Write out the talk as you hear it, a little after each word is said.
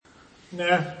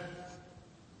Nah.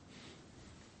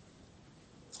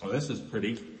 Oh, this is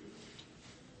pretty.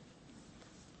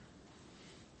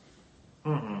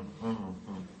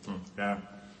 Yeah.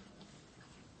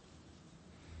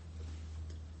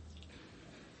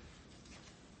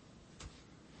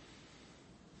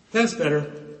 That's better.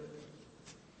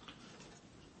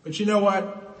 But you know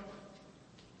what?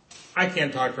 I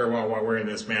can't talk very well while wearing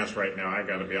this mask right now, I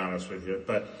gotta be honest with you.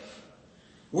 But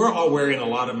we're all wearing a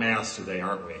lot of masks today,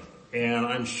 aren't we? And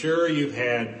I'm sure you've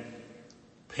had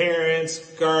parents,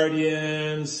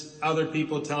 guardians, other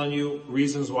people telling you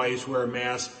reasons why you should wear a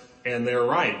mask, and they're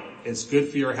right. It's good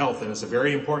for your health, and it's a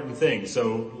very important thing.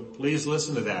 So please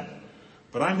listen to that.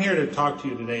 But I'm here to talk to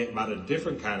you today about a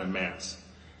different kind of mask.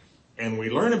 And we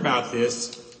learn about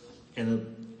this in the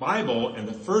Bible, in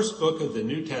the first book of the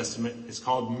New Testament. It's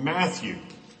called Matthew.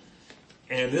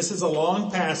 And this is a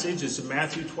long passage. It's in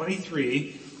Matthew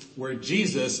 23, where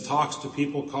Jesus talks to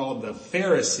people called the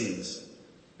Pharisees.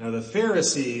 Now the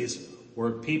Pharisees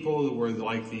were people who were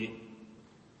like the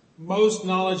most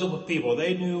knowledgeable people.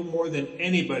 They knew more than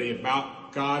anybody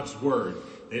about God's Word.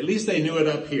 At least they knew it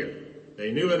up here.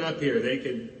 They knew it up here. They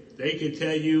could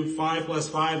tell you 5 plus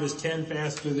 5 is 10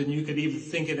 faster than you could even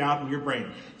think it out in your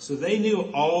brain. So they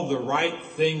knew all the right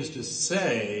things to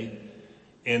say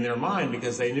in their mind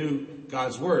because they knew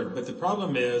God's Word. But the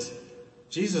problem is,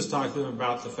 Jesus talked to them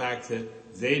about the fact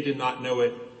that they did not know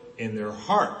it in their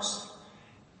hearts.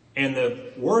 And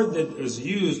the word that is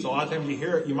used, a lot of times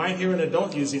you might hear an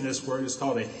adult using this word, is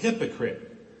called a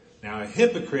hypocrite. Now a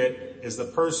hypocrite is the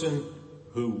person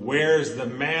who wears the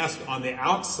mask on the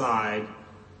outside,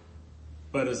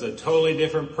 but is a totally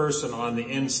different person on the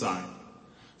inside.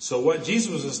 So what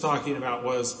Jesus was talking about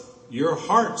was your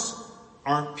hearts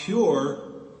aren't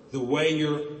pure the way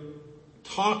your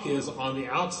talk is on the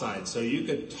outside. So you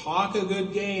could talk a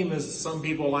good game, as some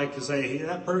people like to say,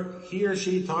 he or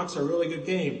she talks a really good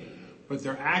game, but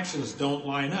their actions don't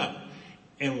line up.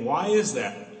 And why is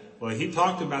that? Well, he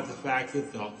talked about the fact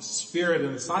that the Spirit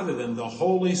inside of them, the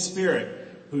Holy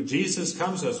Spirit, who Jesus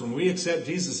comes to us, when we accept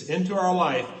Jesus into our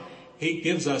life, he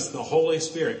gives us the Holy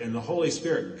Spirit, and the Holy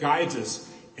Spirit guides us,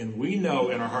 and we know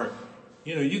in our heart,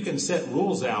 you can set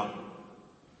rules out,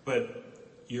 but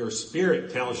your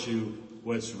spirit tells you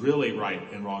what's really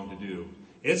right and wrong to do.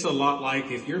 It's a lot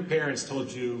like if your parents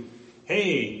told you,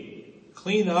 hey,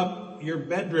 clean up your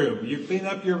bedroom, you clean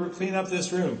up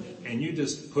this room, and you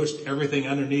just pushed everything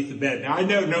underneath the bed. Now I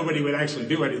know nobody would actually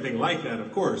do anything like that,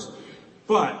 of course,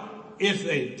 but if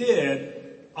they did,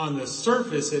 on the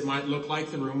surface it might look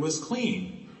like the room was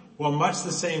clean. Well, much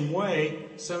the same way,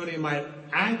 somebody might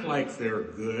act like they're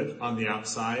good on the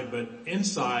outside, but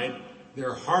inside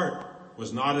their heart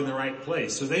was not in the right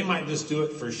place. So they might just do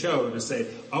it for show to say,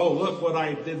 oh, look what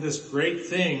I did, this great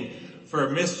thing for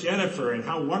Miss Jennifer, and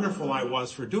how wonderful I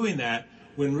was for doing that,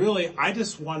 when really I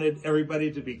just wanted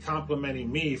everybody to be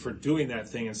complimenting me for doing that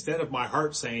thing, instead of my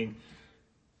heart saying,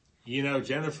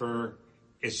 Jennifer,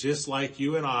 it's just like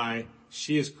you and I.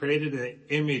 She is created in the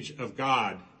image of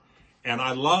God. And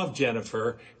I love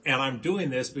Jennifer, and I'm doing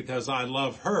this because I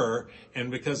love her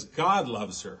and because God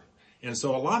loves her. And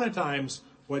so a lot of times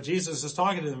what Jesus is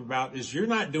talking to them about is you're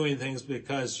not doing things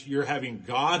because you're having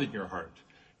God in your heart.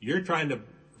 You're trying to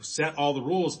set all the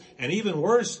rules. And even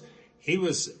worse, he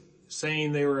was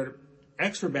saying they were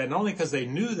extra bad, not only because they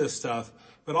knew this stuff,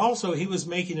 but also he was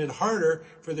making it harder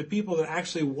for the people that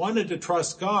actually wanted to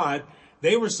trust God.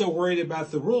 They were so worried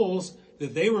about the rules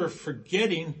that they were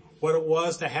forgetting what it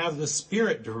was to have the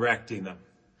Spirit directing them.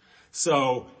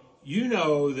 So you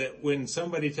know that when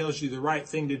somebody tells you the right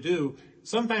thing to do,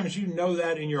 sometimes you know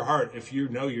that in your heart if you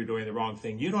know you're doing the wrong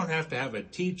thing. You don't have to have a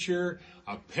teacher,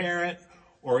 a parent,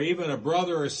 or even a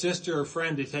brother or sister or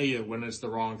friend to tell you when it's the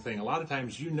wrong thing. A lot of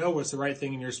times you know what's the right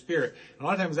thing in your spirit. A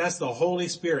lot of times that's the Holy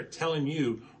Spirit telling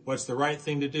you what's the right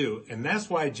thing to do. And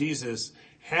that's why Jesus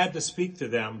had to speak to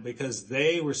them, because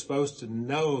they were supposed to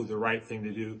know the right thing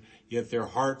to do, yet their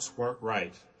hearts weren't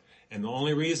right. And the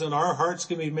only reason our hearts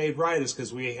can be made right is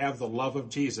because we have the love of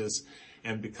Jesus.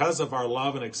 And because of our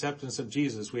love and acceptance of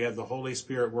Jesus, we have the Holy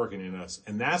Spirit working in us.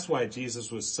 And that's why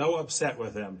Jesus was so upset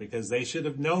with them, because they should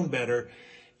have known better,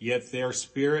 yet their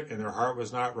spirit and their heart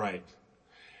was not right.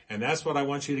 And that's what I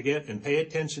want you to get, and pay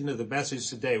attention to the message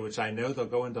today, which I know they'll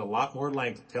go into a lot more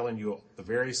length telling you the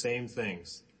very same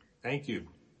things. Thank you.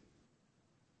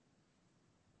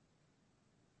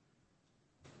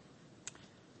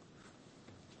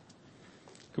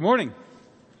 Good morning.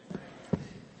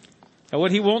 Now, what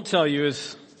he won't tell you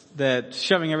is that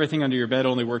shoving everything under your bed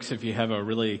only works if you have a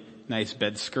really nice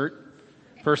bed skirt.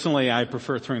 Personally, I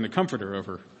prefer throwing the comforter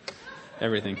over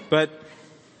everything, but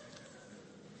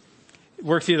it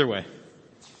works either way.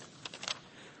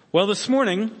 Well, this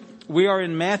morning, we are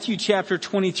in Matthew chapter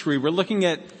 23. We're looking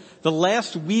at the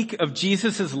last week of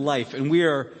Jesus' life, and we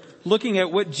are looking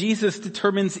at what Jesus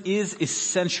determines is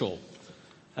essential.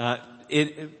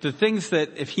 The things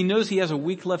that if he knows he has a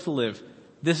week left to live,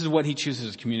 this is what he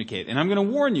chooses to communicate. And I'm going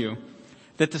to warn you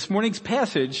that this morning's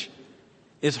passage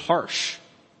is harsh.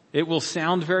 It will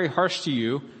sound very harsh to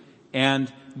you,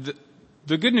 and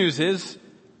the good news is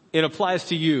it applies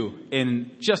to you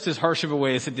in just as harsh of a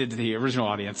way as it did to the original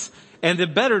audience. And the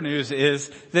better news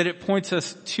is that it points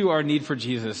us to our need for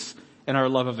Jesus and our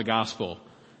love of the gospel,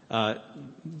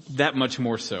 that much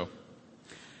more so.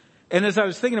 And as I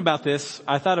was thinking about this,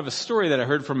 I thought of a story that I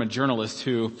heard from a journalist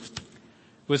who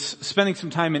was spending some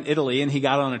time in Italy, and he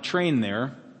got on a train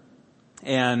there,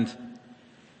 and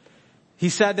he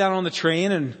sat down on the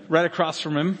train, and right across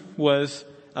from him was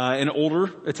an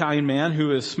older Italian man who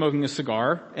was smoking a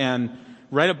cigar, and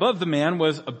right above the man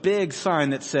was a big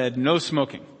sign that said no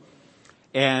smoking.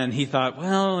 And he thought,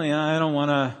 well, I don't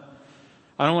want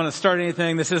to start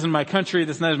anything. This isn't my country.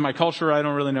 This isn't my culture. I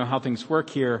don't really know how things work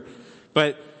here.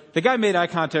 But the guy made eye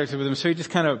contact with him, so he just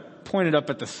kind of pointed up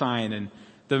at the sign, and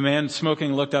the man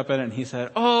smoking looked up at it, and he said,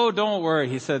 "Oh, don't worry."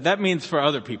 He said, "That means for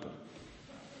other people."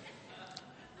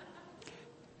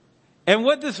 And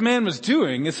what this man was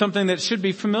doing is something that should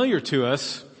be familiar to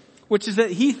us, which is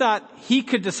that he thought he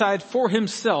could decide for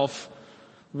himself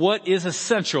what is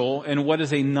essential and what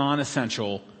is a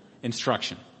non-essential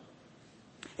instruction.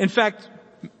 In fact,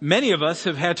 many of us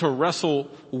have had to wrestle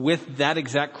with that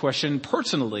exact question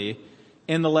personally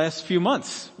in the last few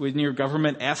months when your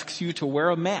government asks you to wear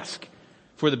a mask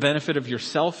for the benefit of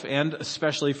yourself and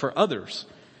especially for others.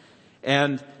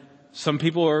 And some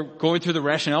people are going through the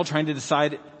rationale trying to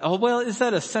decide, oh, well, is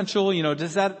that essential?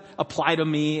 Does that apply to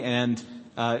me? And,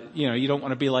 you don't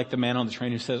want to be like the man on the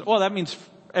train who says, well, that means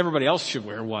everybody else should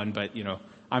wear one, but,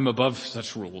 I'm above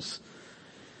such rules.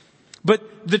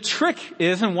 But the trick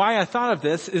is, and why I thought of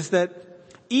this, is that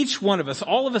each one of us,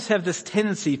 all of us have this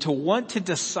tendency to want to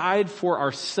decide for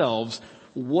ourselves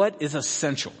what is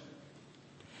essential.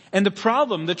 And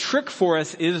the trick for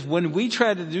us is when we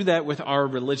try to do that with our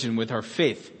religion, with our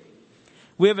faith.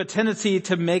 We have a tendency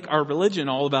to make our religion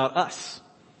all about us.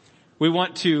 We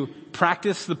want to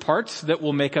practice the parts that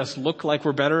will make us look like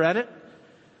we're better at it.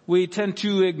 We tend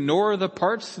to ignore the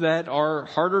parts that are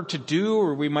harder to do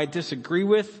or we might disagree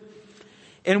with.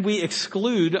 And we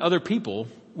exclude other people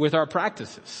with our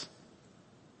practices.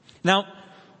 Now,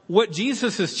 what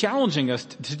Jesus is challenging us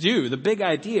to do, the big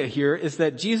idea here is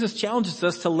that Jesus challenges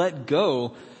us to let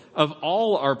go of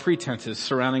all our pretenses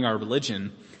surrounding our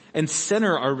religion and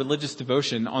center our religious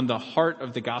devotion on the heart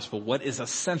of the gospel, what is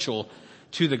essential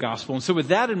to the gospel. And so with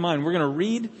that in mind, we're going to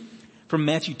read from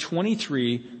Matthew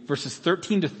 23, verses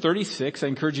 13 to 36. I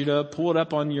encourage you to pull it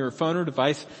up on your phone or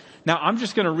device. Now, I'm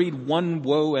just going to read one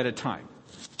woe at a time.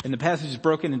 And the passage is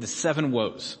broken into 7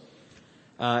 woes.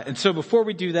 And so before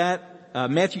we do that,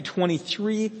 Matthew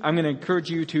 23, I'm going to encourage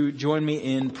you to join me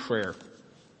in prayer.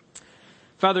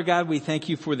 Father God, we thank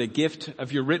you for the gift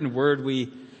of your written word.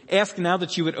 We ask now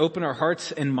that you would open our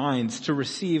hearts and minds to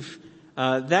receive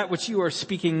that which you are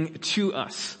speaking to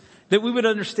us. That we would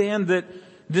understand that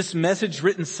this message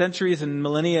written centuries and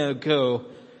millennia ago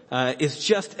is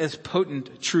just as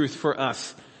potent truth for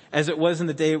us as it was in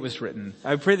the day it was written.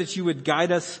 I pray that you would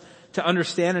guide us to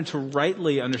understand and to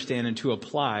rightly understand and to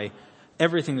apply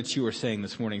everything that you are saying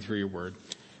this morning through your word.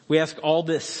 We ask all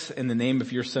this in the name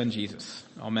of your Son, Jesus.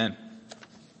 Amen.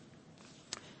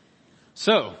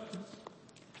 So,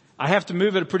 I have to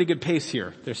move at a pretty good pace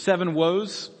here. There's 7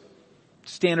 woes.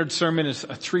 Standard sermon is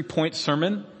a 3-point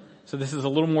sermon. So this is a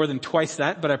little more than twice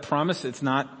that, but I promise it's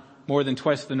not more than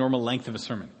twice the normal length of a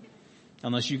sermon.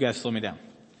 Unless you guys slow me down.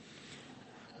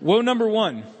 Woe number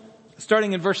 1,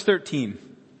 starting in verse 13.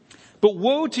 But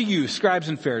woe to you, scribes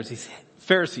and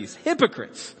Pharisees,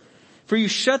 hypocrites, for you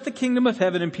shut the kingdom of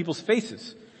heaven in people's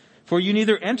faces. For you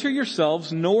neither enter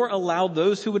yourselves nor allow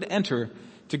those who would enter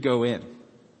to go in.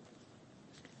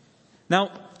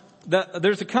 Now,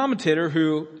 there's a commentator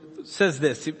who says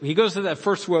this. He goes to that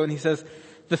first woe and he says,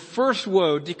 the first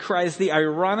woe decries the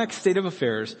ironic state of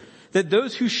affairs that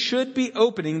those who should be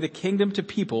opening the kingdom to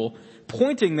people,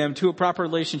 pointing them to a proper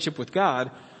relationship with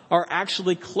God, are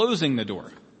actually closing the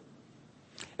door.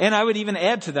 And I would even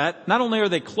add to that, not only are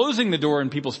they closing the door in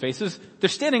people's faces, they're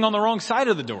standing on the wrong side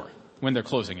of the door when they're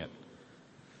closing it.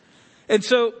 And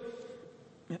so,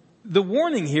 the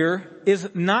warning here is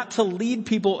not to lead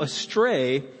people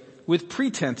astray with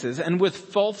pretenses and with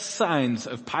false signs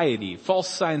of piety, false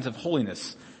signs of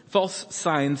holiness, false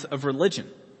signs of religion.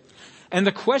 And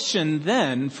the question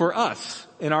then for us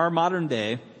in our modern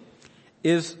day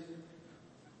is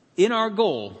in our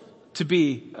goal to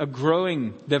be a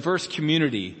growing, diverse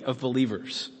community of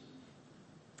believers,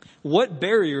 what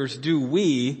barriers do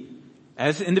we,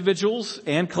 as individuals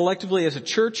and collectively as a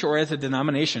church or as a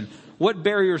denomination, what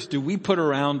barriers do we put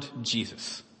around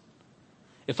Jesus?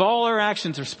 If all our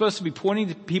actions are supposed to be pointing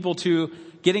to people to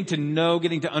getting to know,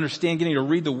 getting to understand, getting to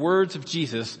read the words of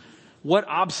Jesus, what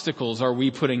obstacles are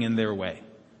we putting in their way?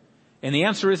 And the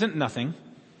answer isn't nothing.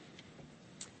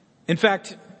 In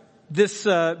fact, this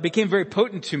became very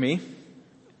potent to me.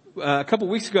 A couple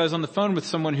weeks ago, I was on the phone with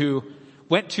someone who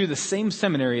went to the same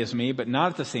seminary as me, but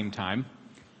not at the same time.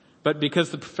 But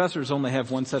because the professors only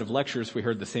have one set of lectures, we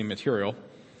heard the same material.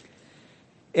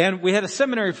 And we had a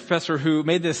seminary professor who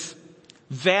made this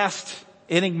vast,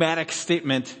 enigmatic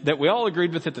statement that we all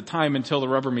agreed with at the time until the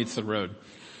rubber meets the road.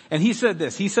 And he said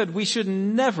this. He said, we should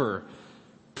never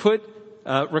put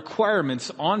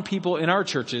requirements on people in our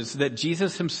churches that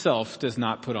Jesus himself does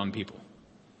not put on people.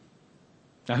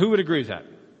 Now, who would agree with that?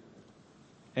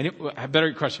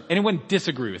 Better question. Anyone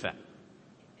disagree with that?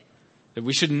 That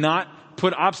we should not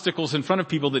put obstacles in front of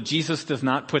people that Jesus does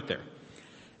not put there.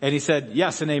 And he said,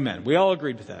 yes and amen. We all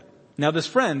agreed with that. Now, this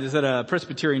friend is at a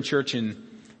Presbyterian church in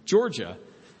Georgia,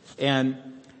 and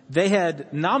they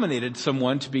had nominated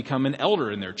someone to become an elder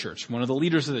in their church, one of the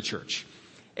leaders of the church.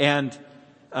 And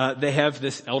they have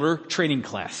this elder training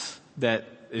class that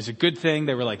is a good thing.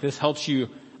 They were like, this helps you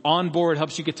on board,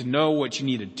 helps you get to know what you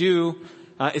need to do.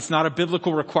 It's not a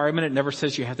biblical requirement. It never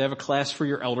says you have to have a class for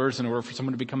your elders in order for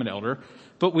someone to become an elder.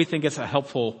 But we think it's a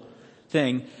helpful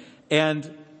thing.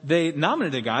 And they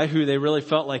nominated a guy who they really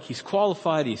felt like he's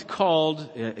qualified, he's called,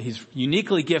 he's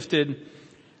uniquely gifted,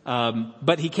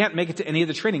 but he can't make it to any of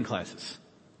the training classes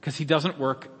because he doesn't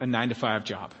work a 9-to-5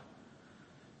 job.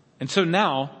 And so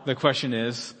now the question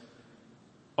is,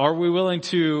 are we willing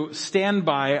to stand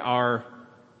by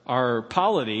our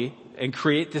polity and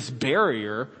create this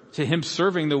barrier to him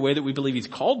serving the way that we believe he's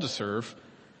called to serve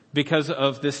because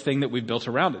of this thing that we built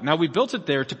around it? Now, we built it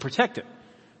there to protect it,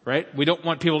 right? We don't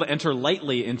want people to enter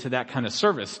lightly into that kind of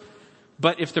service.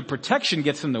 But if the protection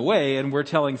gets in the way and we're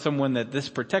telling someone that this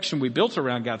protection we built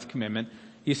around God's commitment,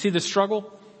 you see the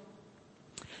struggle?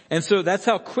 And so that's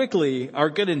how quickly our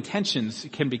good intentions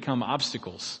can become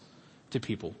obstacles to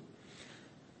people.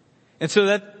 And so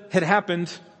that had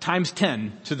happened times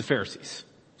 10 to the Pharisees.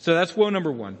 So that's woe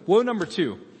number one. Woe number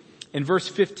two, in verse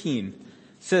 15,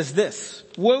 says this: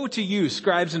 woe to you,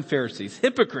 scribes and Pharisees,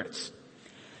 hypocrites!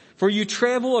 For you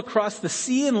travel across the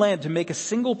sea and land to make a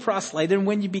single proselyte, and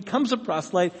when he becomes a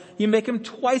proselyte, you make him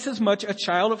twice as much a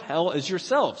child of hell as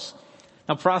yourselves.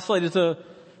 Now, proselyte is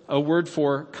a word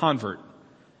for convert.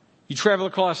 You travel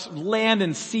across land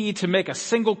and sea to make a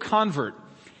single convert.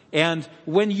 And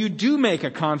when you do make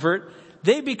a convert,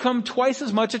 they become twice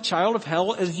as much a child of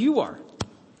hell as you are.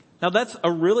 Now, that's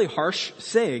a really harsh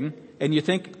saying, and you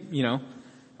think,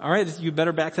 all right, you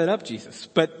better back that up, Jesus.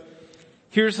 But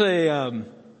here's a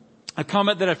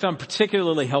comment that I found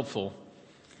particularly helpful.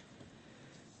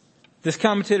 This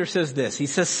commentator says this. He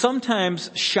says,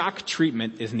 sometimes shock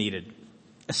treatment is needed,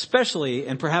 especially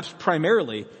and perhaps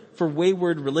primarily for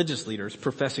wayward religious leaders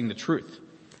professing the truth.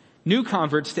 New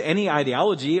converts to any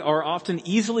ideology are often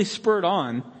easily spurred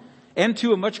on and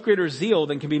to a much greater zeal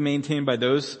than can be maintained by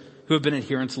those who have been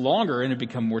adherents longer and have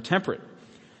become more temperate.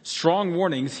 Strong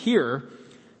warnings here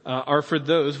are for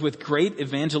those with great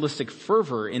evangelistic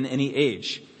fervor in any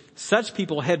age. Such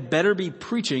people had better be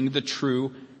preaching the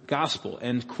true gospel,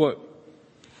 end quote.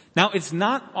 Now, it's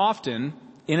not often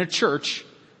in a church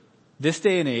this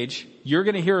day and age you're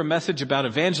going to hear a message about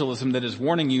evangelism that is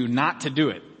warning you not to do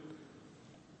it.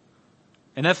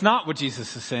 And that's not what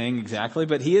Jesus is saying exactly,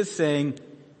 but he is saying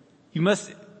you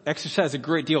must exercise a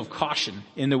great deal of caution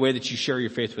in the way that you share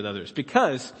your faith with others.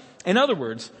 Because, in other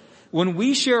words, when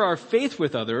we share our faith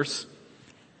with others,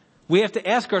 we have to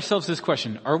ask ourselves this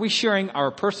question: are we sharing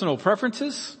our personal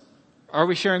preferences? Are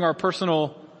we sharing our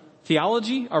personal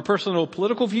theology, our personal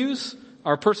political views,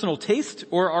 our personal taste,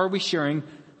 or are we sharing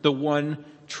the one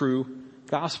true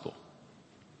gospel?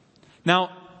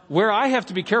 Now, where I have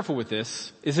to be careful with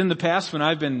this is in the past when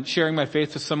I've been sharing my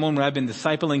faith with someone, when I've been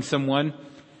discipling someone,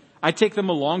 I take them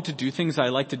along to do things I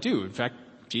like to do. In fact,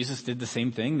 Jesus did the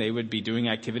same thing. They would be doing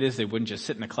activities. They wouldn't just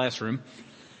sit in a classroom.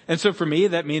 And so for me,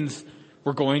 that means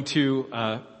we're going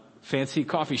to fancy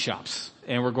coffee shops,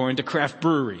 and we're going to craft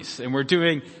breweries, and we're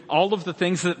doing all of the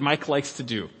things that Mike likes to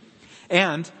do.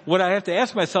 And what I have to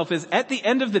ask myself is, at the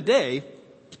end of the day,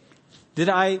 did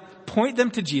I point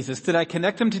them to Jesus? Did I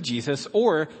connect them to Jesus?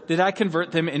 Or did I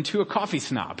convert them into a coffee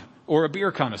snob or a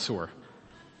beer connoisseur?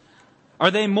 Are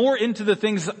they more into the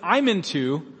things I'm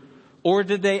into, or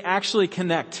did they actually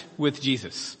connect with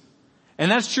Jesus? And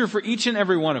that's true for each and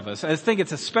every one of us. I think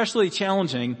it's especially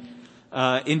challenging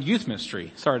in youth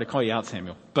ministry. Sorry to call you out,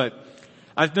 Samuel. But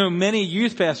I've known many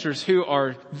youth pastors who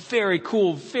are very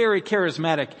cool, very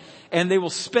charismatic, and they will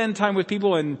spend time with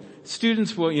people, and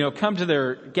students will, come to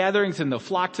their gatherings and they'll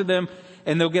flock to them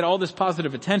and they'll get all this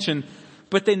positive attention,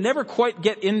 but they never quite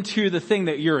get into the thing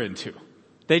that you're into.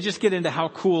 They just get into how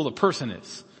cool the person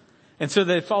is. And so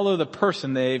they follow the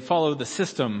person, they follow the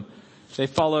system, they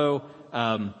follow,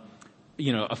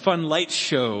 a fun light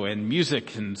show and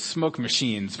music and smoke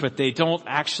machines, but they don't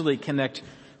actually connect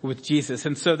with Jesus.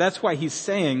 And so that's why he's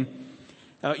saying,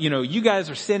 you guys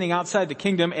are standing outside the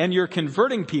kingdom and you're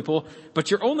converting people,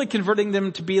 but you're only converting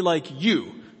them to be like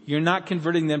you. You're not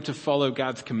converting them to follow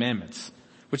God's commandments,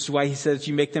 which is why he says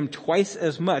you make them twice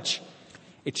as much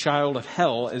a child of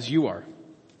hell as you are.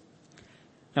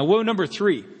 Now, woe number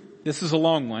 3. This is a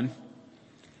long one.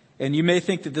 And you may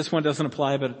think that this one doesn't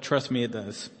apply, but trust me, it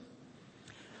does.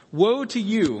 Woe to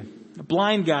you,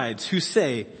 blind guides, who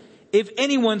say, if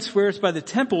anyone swears by the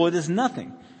temple, it is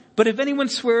nothing. But if anyone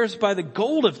swears by the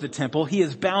gold of the temple, he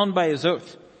is bound by his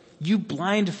oath. You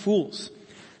blind fools.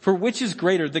 For which is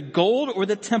greater, the gold or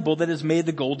the temple that has made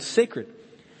the gold sacred?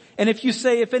 And if you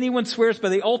say, if anyone swears by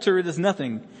the altar, it is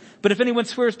nothing. But if anyone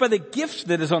swears by the gift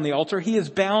that is on the altar, he is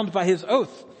bound by his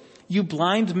oath. You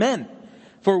blind men.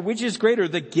 For which is greater,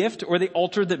 the gift or the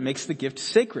altar that makes the gift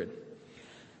sacred?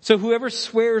 So whoever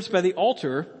swears by the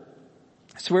altar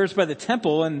swears by the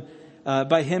temple and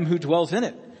by him who dwells in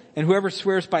it. And whoever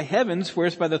swears by heaven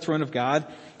swears by the throne of God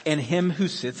and him who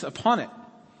sits upon it.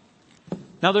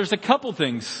 Now there's a couple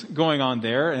things going on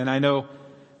there, and I know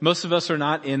most of us are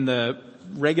not in the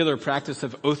regular practice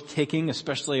of oath-taking,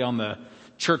 especially on the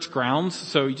church grounds,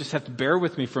 so you just have to bear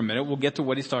with me for a minute. We'll get to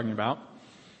what he's talking about.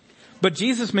 But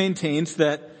Jesus maintains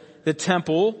that the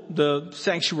temple, the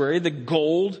sanctuary, the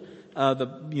gold,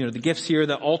 the gifts here,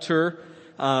 the altar,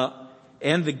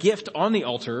 and the gift on the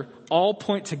altar all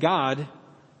point to God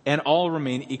and all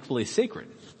remain equally sacred.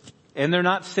 And they're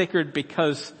not sacred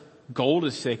because gold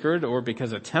is sacred or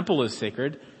because a temple is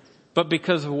sacred, but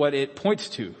because of what it points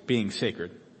to being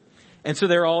sacred. And so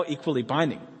they're all equally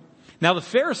binding. Now the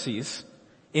Pharisees,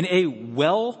 in a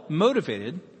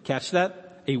well-motivated, catch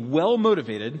that, a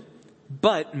well-motivated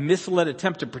but misled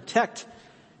attempt to protect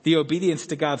the obedience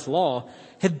to God's law,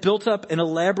 had built up an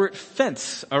elaborate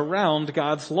fence around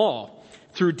God's law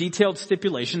through detailed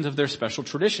stipulations of their special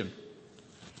tradition.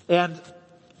 And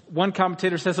one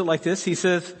commentator says it like this. He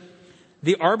says,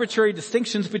 the arbitrary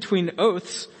distinctions between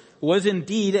oaths was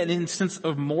indeed an instance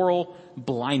of moral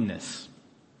blindness.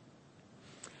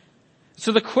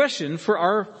 So the question for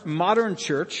our modern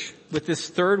church with this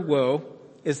third woe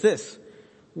is this: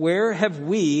 where have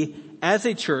we as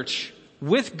a church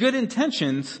with good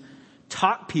intentions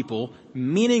taught people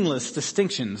meaningless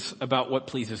distinctions about what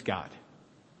pleases God?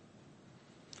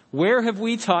 Where have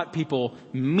we taught people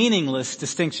meaningless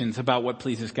distinctions about what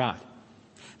pleases God?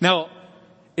 Now,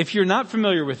 if you're not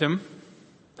familiar with him,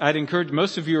 I'd encourage,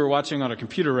 most of you are watching on a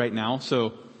computer right now,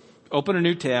 so open a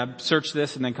new tab, search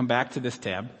this, and then come back to this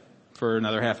tab for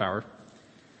another half hour.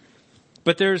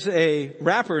 But there's a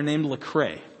rapper named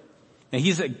Lecrae. And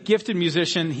he's a gifted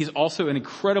musician. He's also an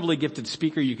incredibly gifted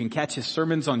speaker. You can catch his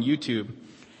sermons on YouTube.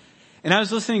 And I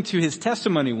was listening to his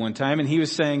testimony one time, and he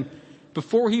was saying,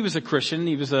 before he was a Christian,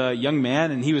 he was a young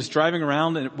man, and he was driving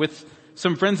around with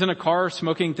some friends in a car,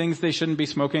 smoking things they shouldn't be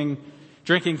smoking,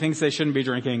 drinking things they shouldn't be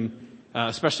drinking,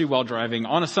 especially while driving,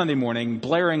 on a Sunday morning,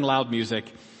 blaring loud music.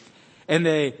 And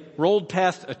they rolled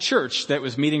past a church that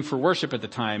was meeting for worship at the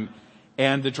time,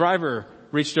 and the driver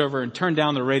reached over and turned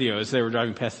down the radio as they were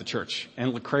driving past the church.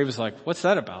 And Lecrae was like, what's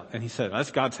that about? And he said,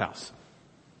 that's God's house.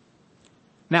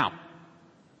 Now,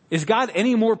 is God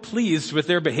any more pleased with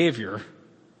their behavior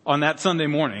on that Sunday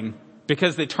morning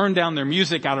because they turned down their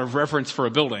music out of reverence for a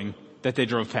building that they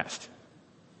drove past?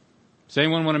 Does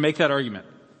anyone want to make that argument?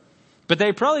 But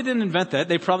they probably didn't invent that.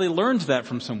 They probably learned that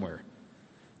from somewhere.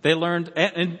 They learned,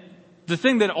 and the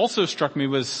thing that also struck me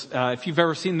was, if you've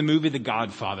ever seen the movie The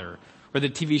Godfather or the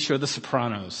TV show The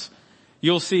Sopranos,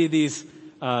 you'll see these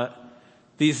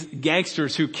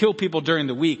gangsters who kill people during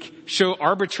the week show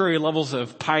arbitrary levels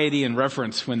of piety and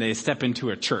reverence when they step into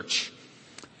a church.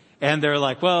 And they're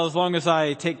like, well, as long as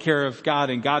I take care of God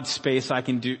in God's space, I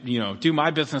can do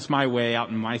my business my way out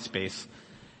in my space.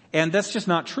 And that's just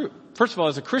not true. First of all,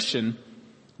 as a Christian,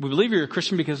 we believe you're a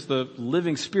Christian because the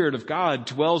living Spirit of God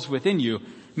dwells within you,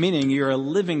 meaning you're a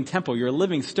living temple, you're a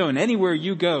living stone. Anywhere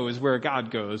you go is where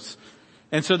God goes.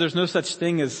 And so there's no such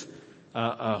thing as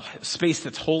a space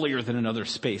that's holier than another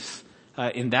space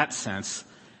in that sense.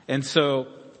 And so,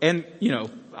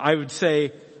 I would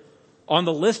say on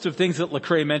the list of things that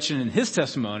Lecrae mentioned in his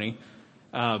testimony,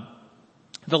 the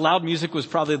loud music was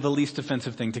probably the least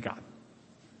offensive thing to God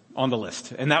on the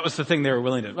list. And that was the thing they were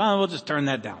willing to, we'll just turn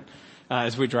that down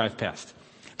as we drive past.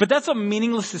 But that's a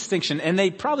meaningless distinction, and they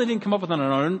probably didn't come up with it on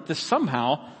their own.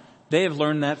 Somehow, they have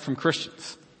learned that from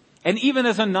Christians. And even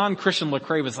as a non-Christian,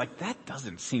 Lecrae was like, that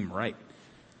doesn't seem right.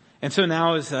 And so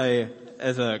now as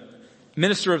a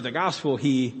minister of the gospel,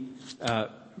 he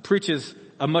preaches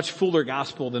a much fuller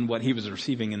gospel than what he was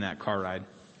receiving in that car ride.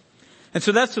 And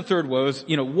so that's the third woe is,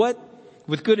 what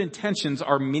with good intentions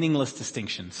are meaningless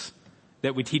distinctions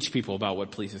that we teach people about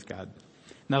what pleases God.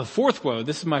 Now the fourth woe,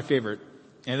 this is my favorite,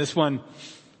 and this one,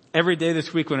 every day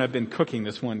this week when I've been cooking,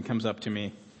 this one comes up to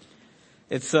me.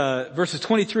 It's verses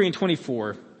 23 and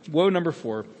 24. Woe number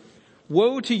 4.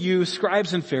 Woe to you,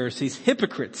 scribes and Pharisees,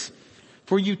 hypocrites,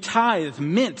 for you tithe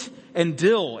mint and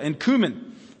dill and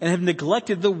cumin, and have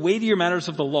neglected the weightier matters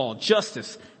of the law,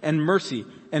 justice and mercy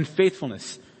and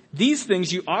faithfulness. These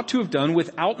things you ought to have done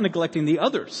without neglecting the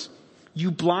others.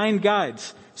 You blind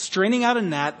guides, straining out a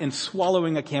gnat and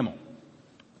swallowing a camel.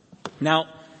 Now,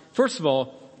 first of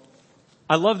all,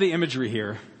 I love the imagery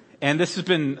here. And this has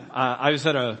been, I was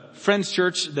at a friend's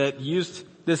church that used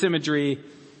this imagery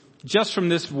just from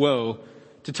this woe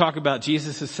to talk about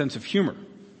Jesus' sense of humor.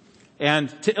 And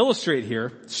to illustrate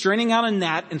here, straining out a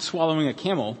gnat and swallowing a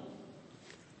camel,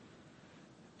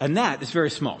 a gnat is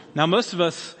very small. Now most of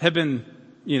us have been,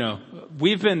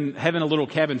 we've been having a little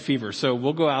cabin fever, so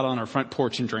we'll go out on our front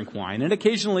porch and drink wine. And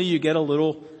occasionally you get a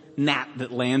little gnat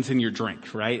that lands in your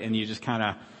drink, right? And you just kind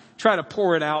of try to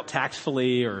pour it out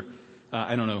tactfully or,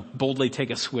 boldly take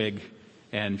a swig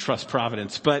and trust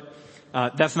providence. But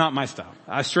that's not my style.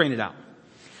 I strain it out.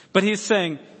 But he's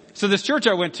saying, so this church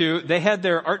I went to, they had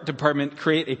their art department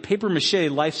create a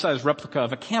papier-mâché life-size replica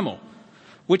of a camel,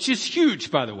 which is huge,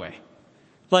 by the way.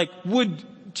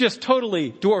 Would just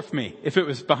totally dwarf me if it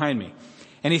was behind me.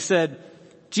 And he said,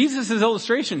 Jesus'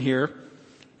 illustration here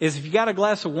is if you got a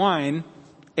glass of wine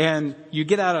and you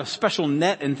get out a special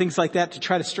net and things like that to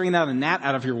try to strain out a gnat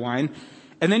out of your wine,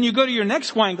 and then you go to your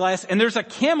next wine glass and there's a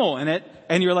camel in it,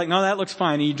 and you're like, no, that looks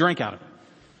fine, and you drink out of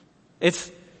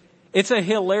it. It's a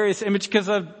hilarious image because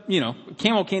a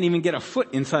camel can't even get a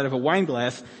foot inside of a wine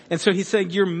glass. And so he's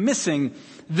saying you're missing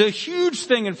the huge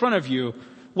thing in front of you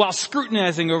while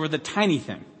scrutinizing over the tiny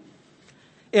thing.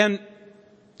 And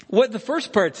what the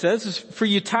first part says is for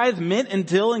you tithe mint and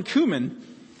dill and cumin.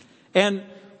 And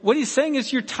what he's saying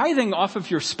is you're tithing off of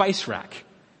your spice rack.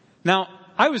 Now,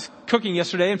 I was cooking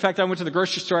yesterday. In fact, I went to the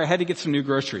grocery store. I had to get some new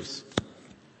groceries.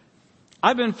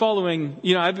 I've been following,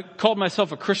 I've called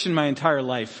myself a Christian my entire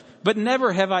life, but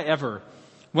never have I ever,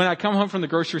 when I come home from the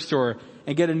grocery store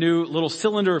and get a new little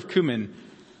cylinder of cumin,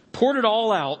 poured it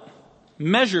all out,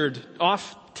 measured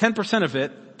off 10% of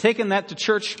it, taken that to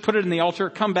church, put it in the altar,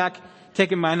 come back,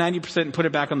 taken my 90% and put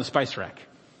it back on the spice rack.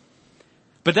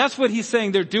 But that's what he's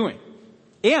saying they're doing.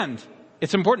 And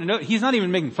it's important to note, he's not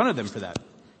even making fun of them for that.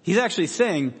 He's actually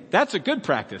saying that's a good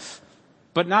practice,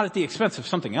 but not at the expense of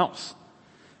something else.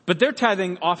 But they're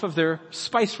tithing off of their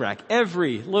spice rack.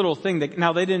 Every little thing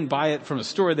now they didn't buy it from a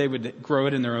store, they would grow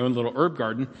it in their own little herb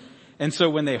garden. And so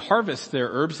when they harvest their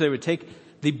herbs, they would take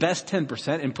the best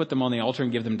 10% and put them on the altar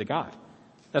and give them to God.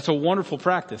 That's a wonderful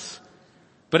practice.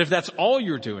 But if that's all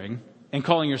you're doing and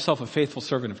calling yourself a faithful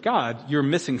servant of God, you're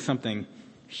missing something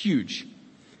huge.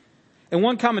 And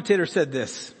one commentator said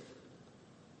this: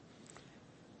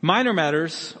 minor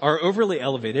matters are overly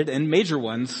elevated and major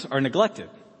ones are neglected.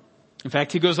 In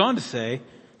fact, he goes on to say,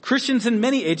 Christians in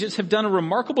many ages have done a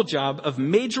remarkable job of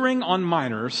majoring on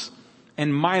minors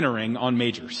and minoring on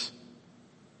majors.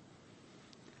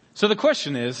 So the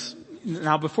question is,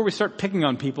 now before we start picking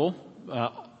on people,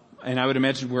 and I would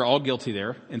imagine we're all guilty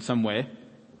there in some way,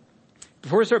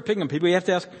 before we start picking on people, you have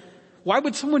to ask, why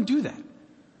would someone do that?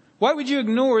 Why would you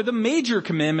ignore the major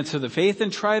commandments of the faith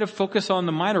and try to focus on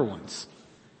the minor ones?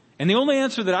 And the only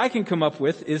answer that I can come up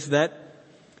with is that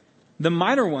the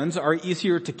minor ones are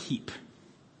easier to keep.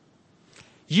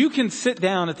 You can sit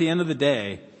down at the end of the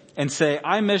day and say,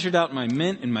 I measured out my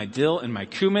mint and my dill and my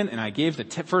cumin and I gave the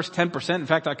first 10%. In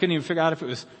fact, I couldn't even figure out if it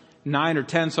was 9 or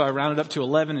 10, so I rounded up to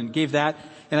 11 and gave that.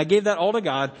 And I gave that all to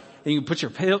God. And you put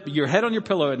your head on your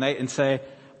pillow at night and say,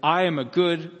 I am a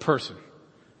good person.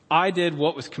 I did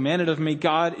what was commanded of me.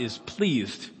 God is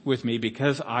pleased with me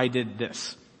because I did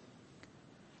this.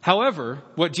 However,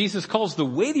 what Jesus calls the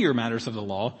weightier matters of the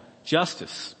law,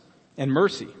 justice and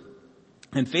mercy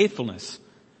and faithfulness,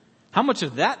 how much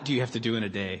of that do you have to do in a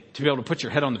day to be able to put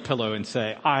your head on the pillow and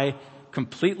say, I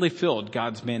completely filled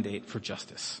God's mandate for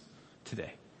justice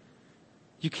today?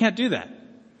 You can't do that.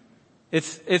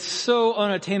 It's so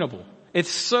unattainable. It's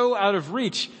so out of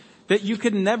reach that you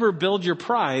could never build your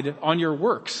pride on your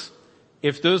works,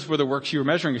 if those were the works you were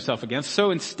measuring yourself against.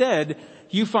 So instead,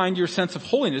 you find your sense of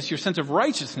holiness, your sense of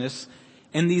righteousness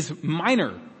in these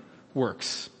minor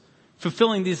works,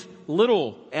 fulfilling these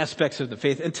little aspects of the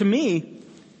faith. And to me,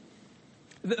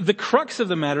 the crux of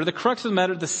the matter,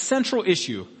 the central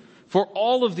issue for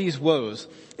all of these woes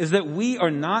is that we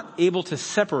are not able to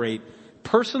separate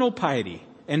personal piety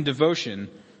and devotion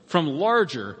from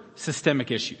larger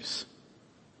systemic issues.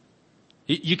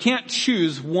 You can't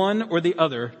choose one or the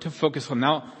other to focus on.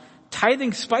 Now,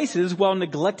 tithing spices while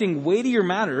neglecting weightier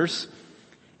matters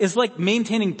is like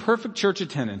maintaining perfect church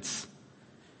attendance,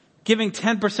 giving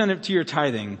 10% to your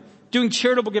tithing, doing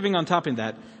charitable giving on top of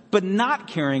that, but not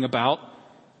caring about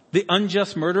the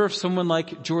unjust murder of someone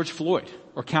like George Floyd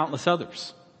or countless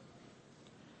others.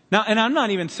 Now, and I'm not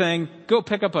even saying go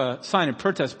pick up a sign and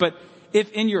protest, but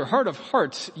if in your heart of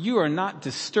hearts you are not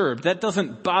disturbed, that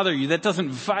doesn't bother you, that doesn't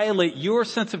violate your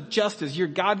sense of justice, your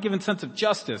God-given sense of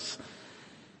justice,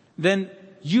 then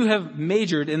you have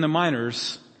majored in the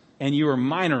minors and you are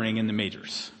minoring in the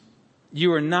majors.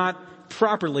 You are not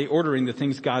properly ordering the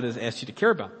things God has asked you to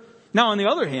care about. Now, on the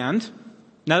other hand,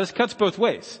 now this cuts both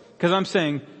ways, because I'm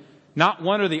saying not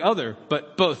one or the other,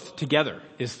 but both together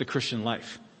is the Christian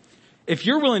life. If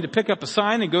you're willing to pick up a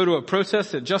sign and go to a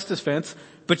protest at Justice Fence,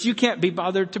 but you can't be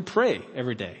bothered to pray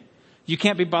every day, you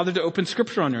can't be bothered to open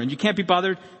scripture on there, and you can't be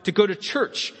bothered to go to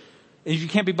church, and you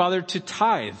can't be bothered to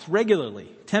tithe regularly,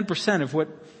 10%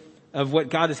 of what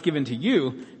God has given to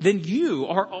you, then you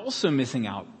are also missing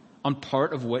out on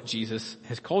part of what Jesus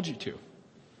has called you to.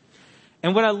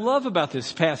 And what I love about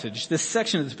this passage, this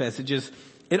section of this passage, is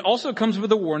it also comes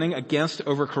with a warning against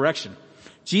overcorrection.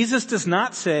 Jesus does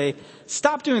not say,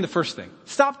 stop doing the first thing.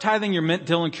 Stop tithing your mint,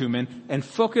 dill, and cumin and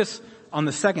focus on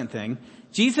the second thing.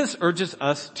 Jesus urges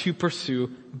us to pursue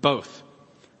both.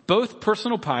 Both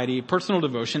personal piety, personal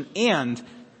devotion, and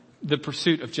the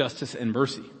pursuit of justice and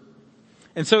mercy.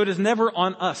 And so it is never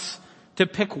on us to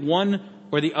pick one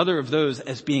or the other of those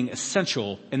as being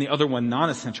essential and the other one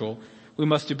non-essential. We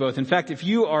must do both. In fact, if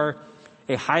you are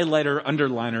a highlighter,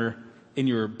 underliner in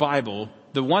your Bible,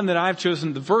 the one that I've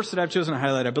chosen, the verse that I've chosen to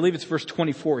highlight, I believe it's verse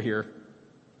 24 here,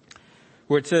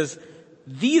 where it says,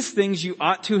 these things you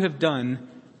ought to have done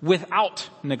without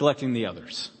neglecting the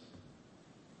others.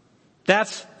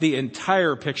 That's the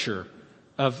entire picture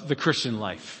of the Christian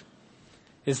life.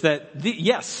 Is that,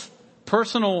 yes,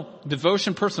 personal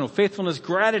devotion, personal faithfulness,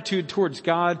 gratitude towards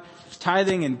God,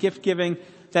 tithing and gift giving,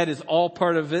 that is all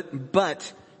part of it,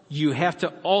 but you have to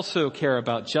also care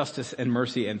about justice and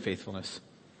mercy and faithfulness.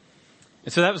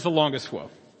 And so that was the longest woe.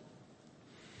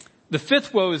 The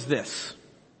fifth woe is this.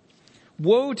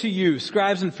 Woe to you,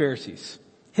 scribes and Pharisees,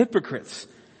 hypocrites,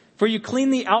 for you clean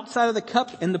the outside of the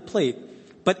cup and the plate,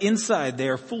 but inside they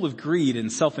are full of greed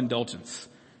and self-indulgence.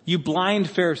 You blind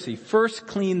Pharisee, first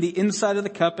clean the inside of the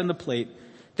cup and the plate,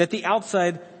 that the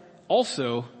outside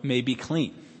also may be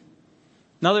clean.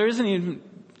 Now there isn't even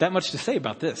that much to say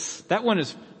about this. That one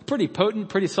is pretty potent,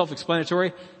 pretty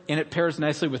self-explanatory, and it pairs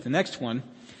nicely with the next one.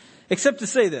 Except to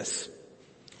say this.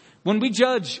 When we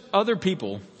judge other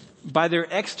people by their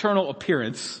external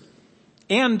appearance,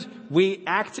 and we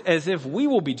act as if we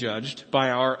will be judged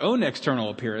by our own external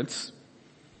appearance,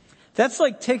 that's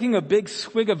like taking a big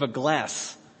swig of a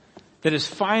glass that is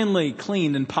finely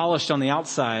cleaned and polished on the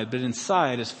outside, but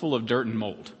inside is full of dirt and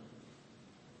mold.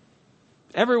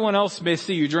 Everyone else may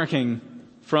see you drinking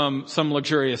from some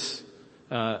luxurious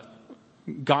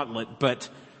gauntlet, but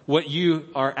what you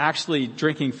are actually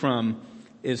drinking from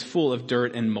is full of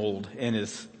dirt and mold and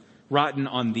is rotten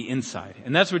on the inside.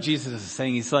 And that's what Jesus is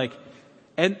saying. He's like,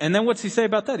 and then what's he say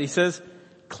about that? He says,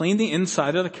 clean the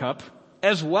inside of the cup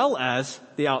as well as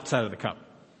the outside of the cup.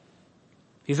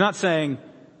 He's not saying,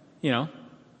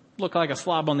 look like a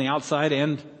slob on the outside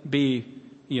and be,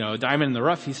 a diamond in the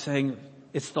rough. He's saying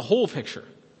it's the whole picture.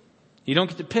 You don't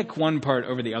get to pick one part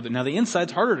over the other. Now the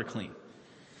inside's harder to clean.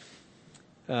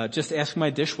 Just ask my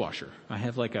dishwasher. I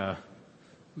have like a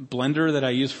blender that I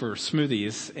use for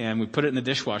smoothies, and we put it in the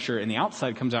dishwasher, and the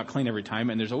outside comes out clean every time,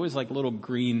 and there's always like little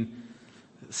green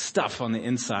stuff on the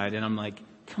inside, and I'm like,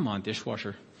 come on,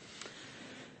 dishwasher.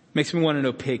 Makes me want an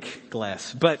opaque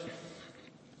glass. But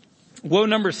woe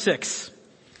number 6.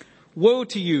 Woe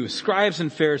to you, scribes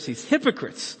and Pharisees,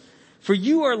 hypocrites, for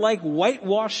you are like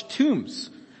whitewashed tombs,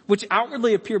 which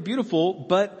outwardly appear beautiful,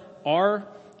 but are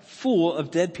full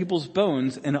of dead people's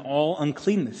bones and all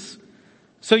uncleanness.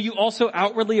 So you also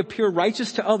outwardly appear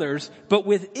righteous to others, but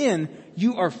within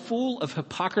you are full of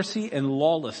hypocrisy and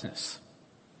lawlessness.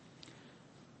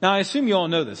 Now I assume you all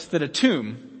know this, that a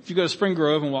tomb, if you go to Spring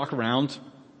Grove and walk around,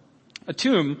 a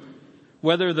tomb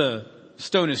whether the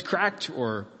stone is cracked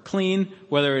or clean,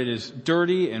 whether it is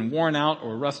dirty and worn out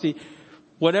or rusty,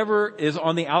 whatever is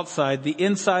on the outside, the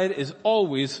inside is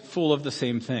always full of the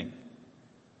same thing.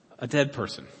 A dead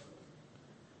person.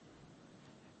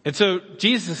 And so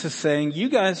Jesus is saying, you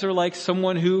guys are like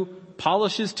someone who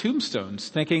polishes tombstones,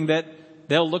 thinking that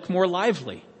they'll look more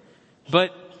lively.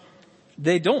 But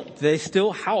they don't. They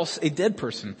still house a dead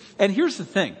person. And here's the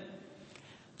thing.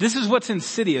 This is what's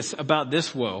insidious about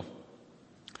this woe.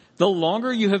 The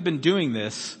longer you have been doing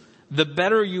this, the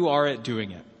better you are at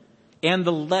doing it. And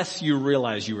the less you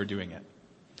realize you are doing it.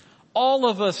 All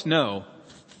of us know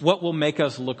what will make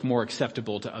us look more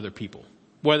acceptable to other people,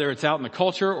 whether it's out in the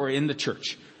culture or in the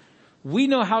church. We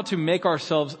know how to make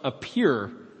ourselves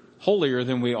appear holier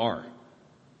than we are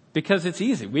because it's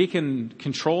easy. We can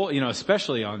control,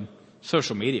 especially on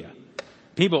social media.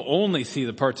 People only see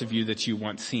the parts of you that you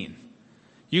want seen.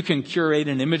 You can curate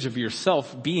an image of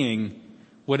yourself being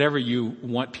whatever you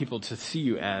want people to see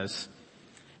you as.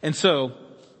 And so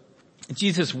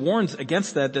Jesus warns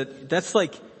against that's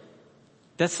like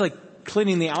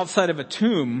cleaning the outside of a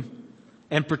tomb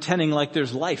and pretending like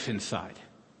there's life inside.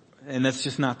 And that's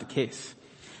just not the case.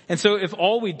 And so if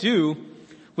all we do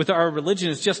with our religion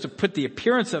is just to put the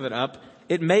appearance of it up,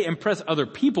 it may impress other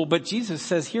people, but Jesus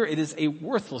says here it is a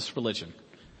worthless religion.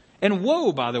 And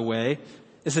woe, by the way,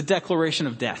 is a declaration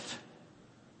of death.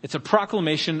 It's a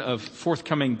proclamation of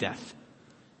forthcoming death.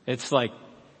 It's like,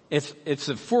 it's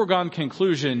a foregone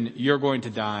conclusion, you're going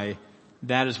to die.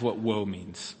 That is what woe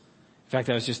means. In fact,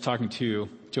 I was just talking to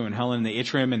Joe and Helen in the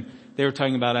atrium, and they were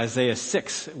talking about Isaiah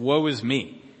 6, woe is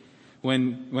me.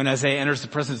 When Isaiah enters the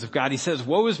presence of God, he says,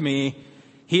 woe is me.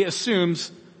 He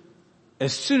assumes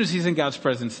as soon as he's in God's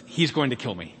presence, he's going to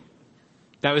kill me.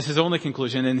 That was his only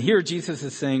conclusion. And here Jesus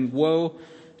is saying, woe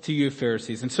to you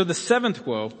Pharisees. And so the seventh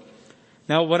woe,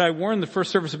 now what I warned the first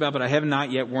service about, but I have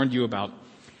not yet warned you about,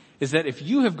 is that if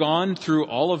you have gone through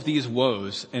all of these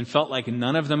woes and felt like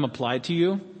none of them applied to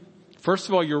you, first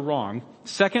of all, you're wrong.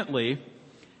 Secondly,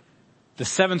 the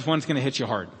seventh one's going to hit you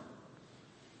hard.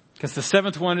 Because the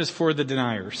seventh one is for the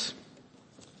deniers.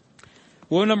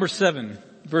 Woe number 7,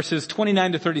 verses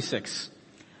 29 to 36.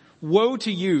 Woe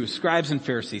to you, scribes and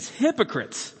Pharisees,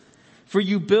 hypocrites! For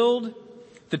you build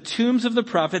the tombs of the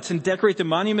prophets and decorate the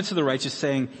monuments of the righteous,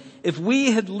 saying, if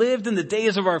we had lived in the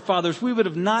days of our fathers, we would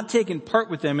have not taken part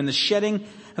with them in the shedding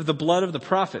of the blood of the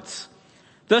prophets.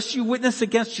 Thus you witness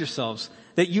against yourselves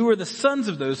that you are the sons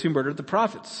of those who murdered the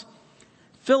prophets.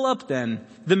 Fill up then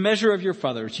the measure of your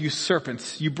fathers, you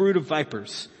serpents, you brood of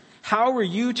vipers. How are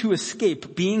you to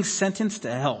escape being sentenced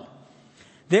to hell?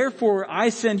 Therefore I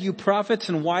send you prophets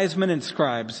and wise men and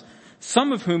scribes,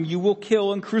 some of whom you will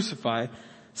kill and crucify,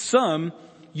 some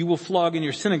you will flog in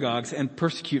your synagogues and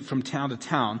persecute from town to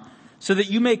town, so that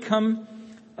you may come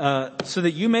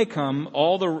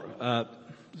all the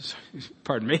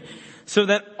so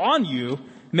that on you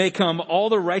may come all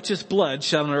the righteous blood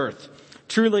shed on earth.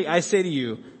 Truly, I say to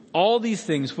you, all these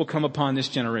things will come upon this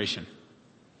generation.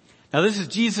 Now, this is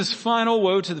Jesus' final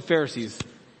woe to the Pharisees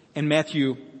in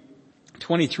Matthew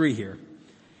 23 here.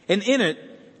 And in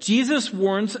it, Jesus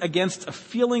warns against a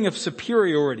feeling of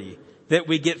superiority that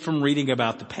we get from reading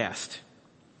about the past.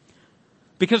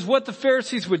 Because what the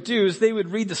Pharisees would do is they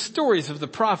would read the stories of the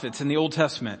prophets in the Old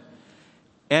Testament.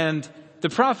 And the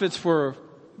prophets were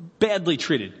badly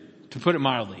treated, to put it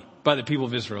mildly, by the people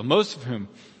of Israel, most of whom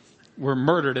were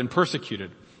murdered and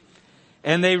persecuted.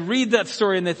 And they read that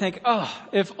story and they think, oh,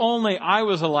 if only I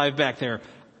was alive back there,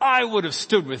 I would have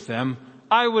stood with them.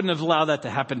 I wouldn't have allowed that to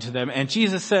happen to them. And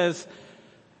Jesus says,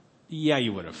 yeah,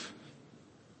 you would have.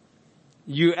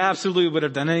 You absolutely would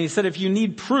have done it. And he said, if you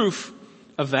need proof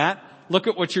of that, look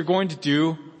at what you're going to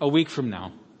do a week from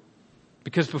now.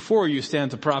 Because before you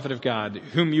stands the prophet of God,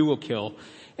 whom you will kill.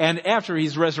 And after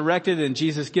he's resurrected and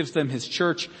Jesus gives them his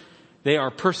church, they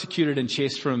are persecuted and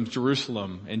chased from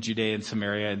Jerusalem and Judea and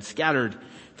Samaria and scattered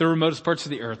the remotest parts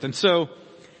of the earth. And so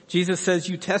Jesus says,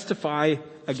 you testify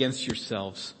against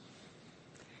yourselves.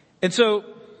 And so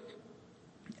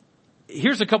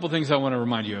here's a couple things I want to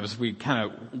remind you of as we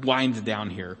kind of wind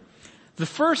down here. The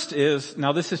first is,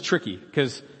 now this is tricky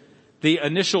because the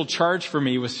initial charge for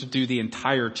me was to do the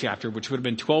entire chapter, which would have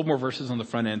been 12 more verses on the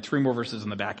front end, 3 more verses on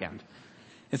the back end.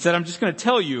 Instead, I'm just going to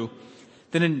tell you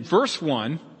that in verse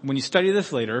 1, when you study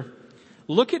this later,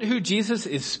 look at who Jesus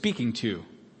is speaking to.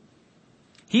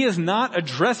 He is not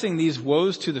addressing these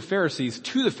woes to the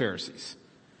Pharisees.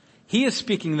 He is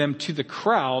speaking them to the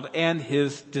crowd and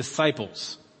his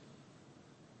disciples.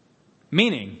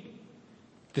 Meaning,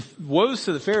 the woes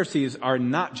to the Pharisees are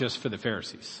not just for the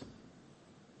Pharisees.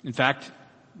 In fact,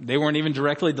 they weren't even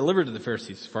directly delivered to the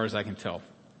Pharisees, as far as I can tell.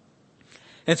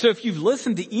 And so if you've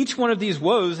listened to each one of these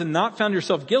woes and not found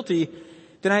yourself guilty,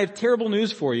 then I have terrible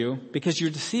news for you, because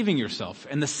you're deceiving yourself.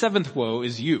 And the seventh woe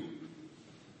is you.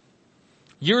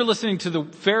 You're listening to the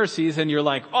Pharisees and you're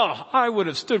like, oh, I would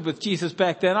have stood with Jesus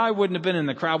back then. I wouldn't have been in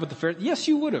the crowd with the Pharisees. Yes,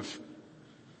 you would have.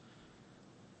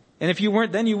 And if you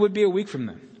weren't then, you would be a week from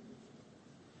then.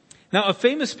 Now, a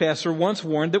famous pastor once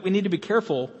warned that we need to be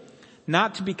careful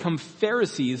not to become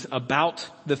Pharisees about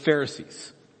the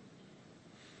Pharisees.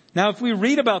 Now, if we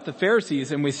read about the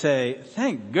Pharisees and we say,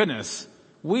 thank goodness,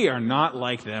 we are not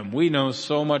like them. We know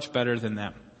so much better than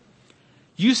them.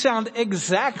 You sound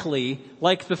exactly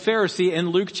like the Pharisee in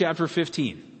Luke chapter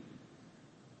 15,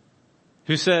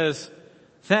 who says,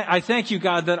 I thank you,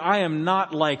 God, that I am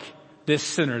not like this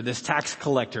sinner, this tax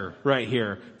collector right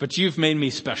here, but you've made me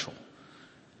special.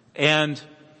 And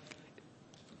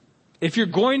if you're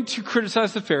going to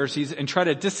criticize the Pharisees and try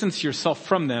to distance yourself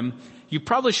from them, you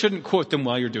probably shouldn't quote them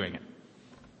while you're doing it.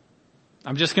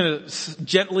 I'm just going to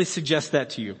gently suggest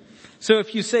that to you. So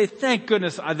if you say, thank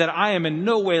goodness that I am in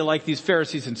no way like these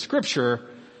Pharisees in Scripture,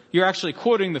 you're actually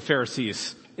quoting the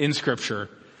Pharisees in Scripture,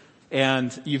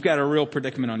 and you've got a real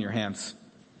predicament on your hands.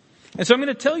 And so I'm going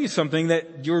to tell you something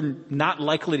that you're not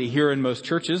likely to hear in most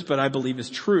churches, but I believe is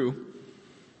true.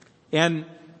 And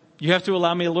you have to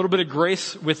allow me a little bit of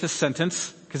grace with this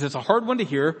sentence, because it's a hard one to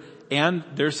hear, and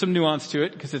there's some nuance to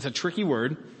it, because it's a tricky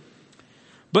word.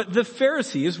 But the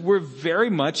Pharisees were very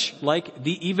much like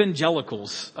the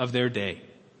evangelicals of their day.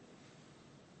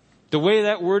 The way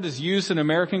that word is used in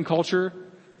American culture,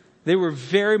 they were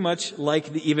very much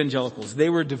like the evangelicals. They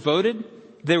were devoted,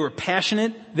 they were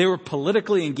passionate, they were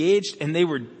politically engaged, and they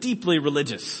were deeply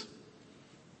religious.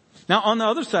 Now, on the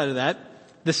other side of that,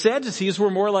 the Sadducees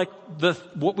were more like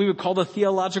what we would call the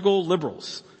theological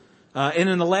liberals. And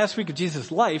in the last week of Jesus'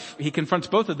 life, he confronts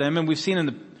both of them, and we've seen in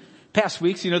the past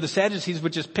weeks, the Sadducees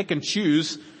would just pick and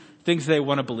choose things they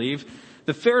want to believe.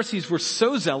 The Pharisees were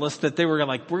so zealous that they were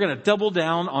like, we're going to double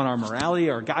down on our morality,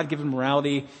 our God-given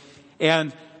morality.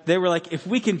 And they were like, if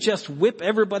we can just whip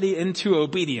everybody into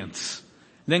obedience,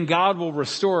 then God will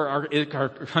restore our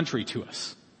country to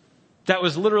us. That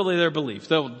was literally their belief.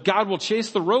 Though God will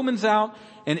chase the Romans out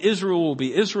and Israel will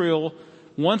be Israel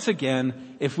once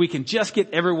again if we can just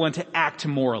get everyone to act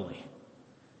morally.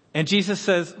 And Jesus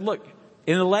says, look,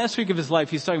 in the last week of his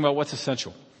life, he's talking about what's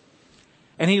essential.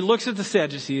 And he looks at the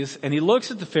Sadducees and he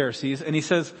looks at the Pharisees and he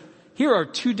says, here are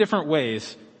two different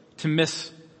ways to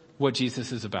miss what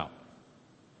Jesus is about.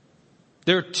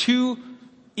 There are two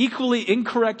equally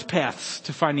incorrect paths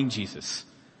to finding Jesus.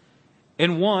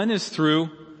 And one is through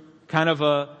kind of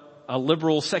a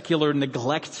liberal secular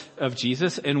neglect of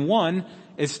Jesus, and one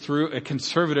is through a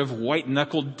conservative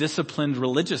white-knuckled disciplined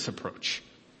religious approach.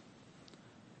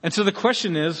 And so the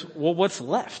question is, well, what's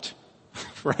left?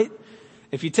 Right?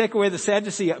 If you take away the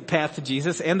Sadducee path to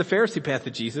Jesus and the Pharisee path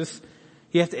to Jesus,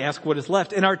 you have to ask what is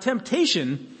left. And our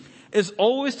temptation is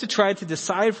always to try to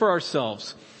decide for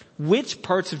ourselves which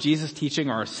parts of Jesus' teaching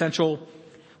are essential,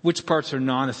 which parts are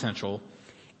non-essential,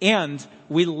 and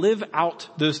we live out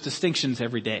those distinctions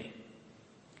every day.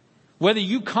 Whether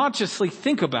you consciously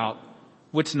think about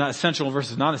what's not essential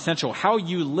versus non-essential, how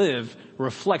you live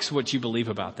reflects what you believe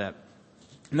about that.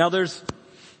 Now there's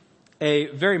a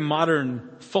very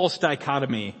modern false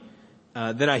dichotomy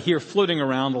that I hear floating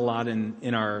around a lot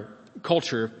in our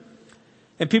culture.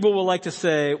 And people will like to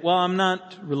say, well, I'm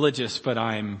not religious, but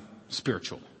I'm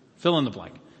spiritual. Fill in the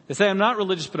blank. They say, I'm not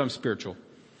religious, but I'm spiritual.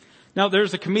 Now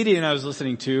there's a comedian I was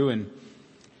listening to, and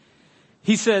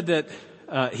he said that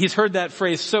he's heard that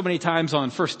phrase so many times on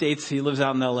first dates. He lives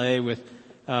out in LA with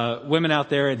women out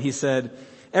there, and he said,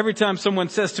 every time someone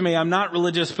says to me, I'm not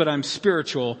religious, but I'm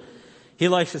spiritual, he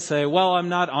likes to say, well, I'm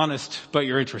not honest, but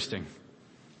you're interesting.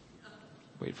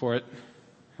 Wait for it.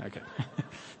 Okay.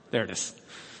 There it is.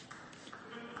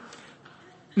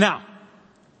 Now,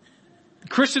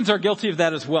 Christians are guilty of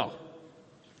that as well.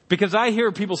 Because I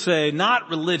hear people say, not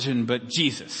religion, but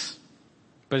Jesus.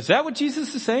 But is that what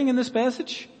Jesus is saying in this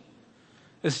passage?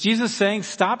 Is Jesus saying,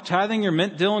 stop tithing your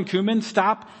mint, dill, and cumin,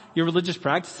 stop your religious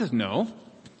practices? No.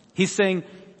 He's saying,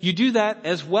 you do that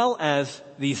as well as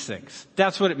these things.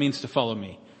 That's what it means to follow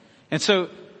me. And so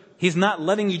he's not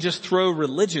letting you just throw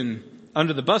religion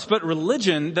under the bus, but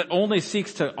religion that only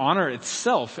seeks to honor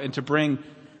itself and to bring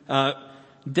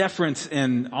deference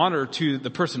and honor to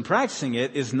the person practicing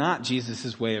it is not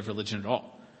Jesus' way of religion at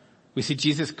all. We see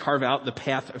Jesus carve out the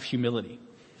path of humility.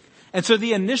 And so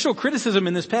the initial criticism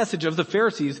in this passage of the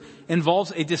Pharisees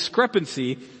involves a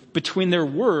discrepancy between their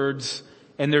words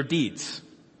and their deeds.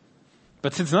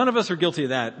 But since none of us are guilty of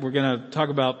that, we're going to talk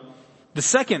about the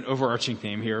second overarching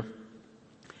theme here,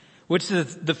 which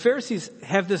is the Pharisees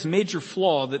have this major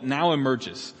flaw that now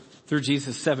emerges through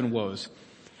Jesus' 7 woes.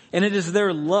 And it is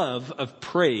their love of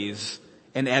praise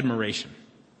and admiration.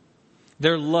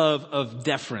 Their love of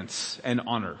deference and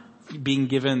honor, being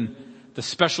given the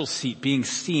special seat, being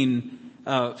seen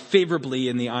favorably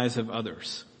in the eyes of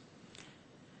others.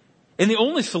 And the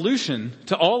only solution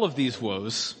to all of these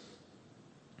woes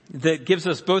that gives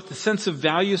us both the sense of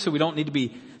value, so we don't need to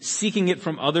be seeking it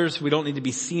from others, we don't need to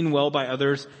be seen well by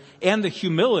others, and the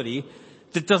humility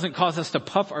that doesn't cause us to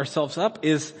puff ourselves up,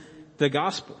 is the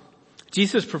gospel.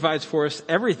 Jesus provides for us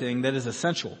everything that is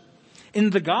essential. In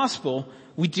the gospel,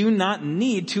 we do not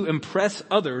need to impress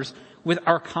others with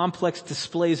our complex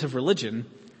displays of religion,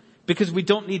 because we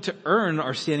don't need to earn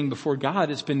our standing before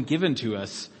God. It's been given to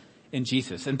us in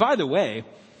Jesus. And by the way,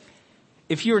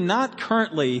 if you're not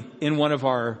currently in one of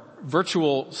our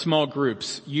virtual small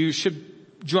groups, you should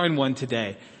join one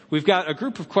today. We've got a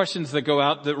group of questions that go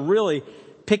out that really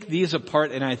pick these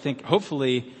apart, and I think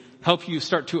hopefully help you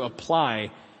start to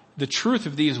apply the truth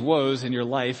of these woes in your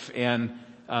life, and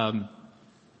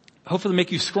hopefully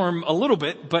make you squirm a little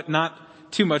bit, but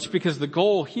not too much, because the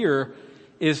goal here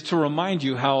is to remind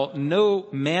you how no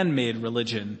man-made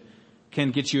religion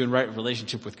can get you in right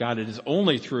relationship with God. It is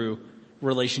only through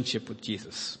relationship with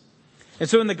Jesus. And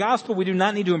so in the gospel, we do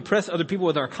not need to impress other people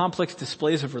with our complex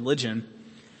displays of religion.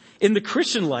 In the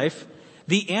Christian life,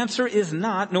 the answer is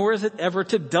not, nor is it ever,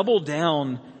 to double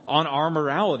down on our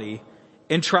morality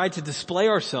and try to display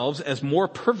ourselves as more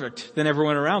perfect than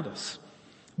everyone around us.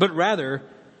 But rather,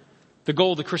 the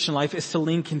goal of the Christian life is to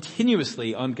lean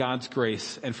continuously on God's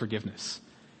grace and forgiveness.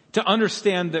 To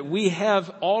understand that we have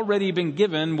already been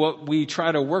given what we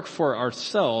try to work for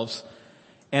ourselves,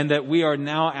 and that we are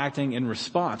now acting in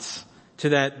response to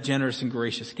that generous and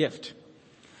gracious gift.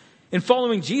 In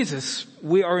following Jesus,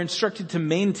 we are instructed to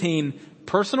maintain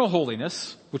personal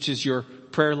holiness, which is your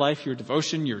prayer life, your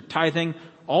devotion, your tithing,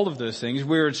 all of those things.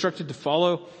 We are instructed to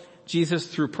follow Jesus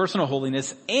through personal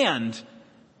holiness and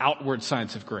outward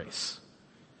signs of grace,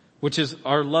 which is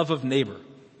our love of neighbor,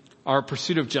 our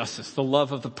pursuit of justice, the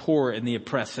love of the poor and the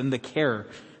oppressed, and the care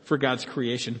for God's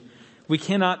creation. We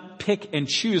cannot pick and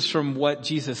choose from what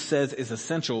Jesus says is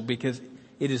essential, because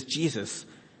it is Jesus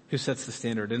who sets the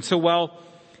standard. And so while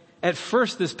at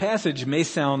first this passage may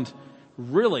sound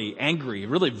really angry,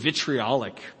 really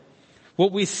vitriolic,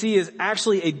 what we see is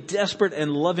actually a desperate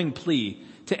and loving plea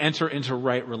to enter into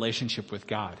right relationship with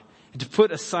God, and to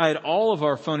put aside all of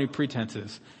our phony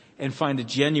pretenses and find a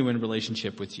genuine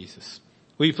relationship with Jesus.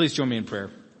 Will you please join me in prayer?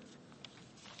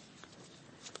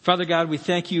 Father God, we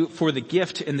thank you for the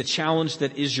gift and the challenge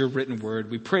that is your written word.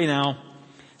 We pray now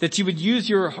that you would use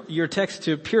your text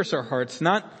to pierce our hearts,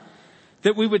 not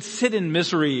that we would sit in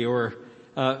misery or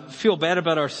feel bad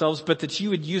about ourselves, but that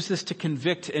you would use this to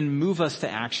convict and move us to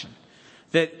action.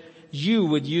 That you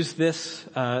would use this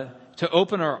to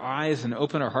open our eyes and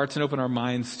open our hearts and open our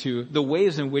minds to the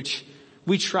ways in which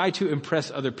we try to impress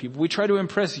other people. We try to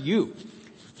impress you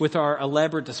with our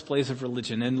elaborate displays of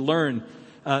religion, and learn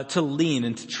to lean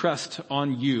and to trust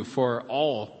on you for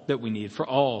all that we need, for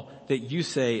all that you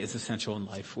say is essential in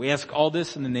life. We ask all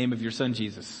this in the name of your Son,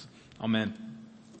 Jesus. Amen.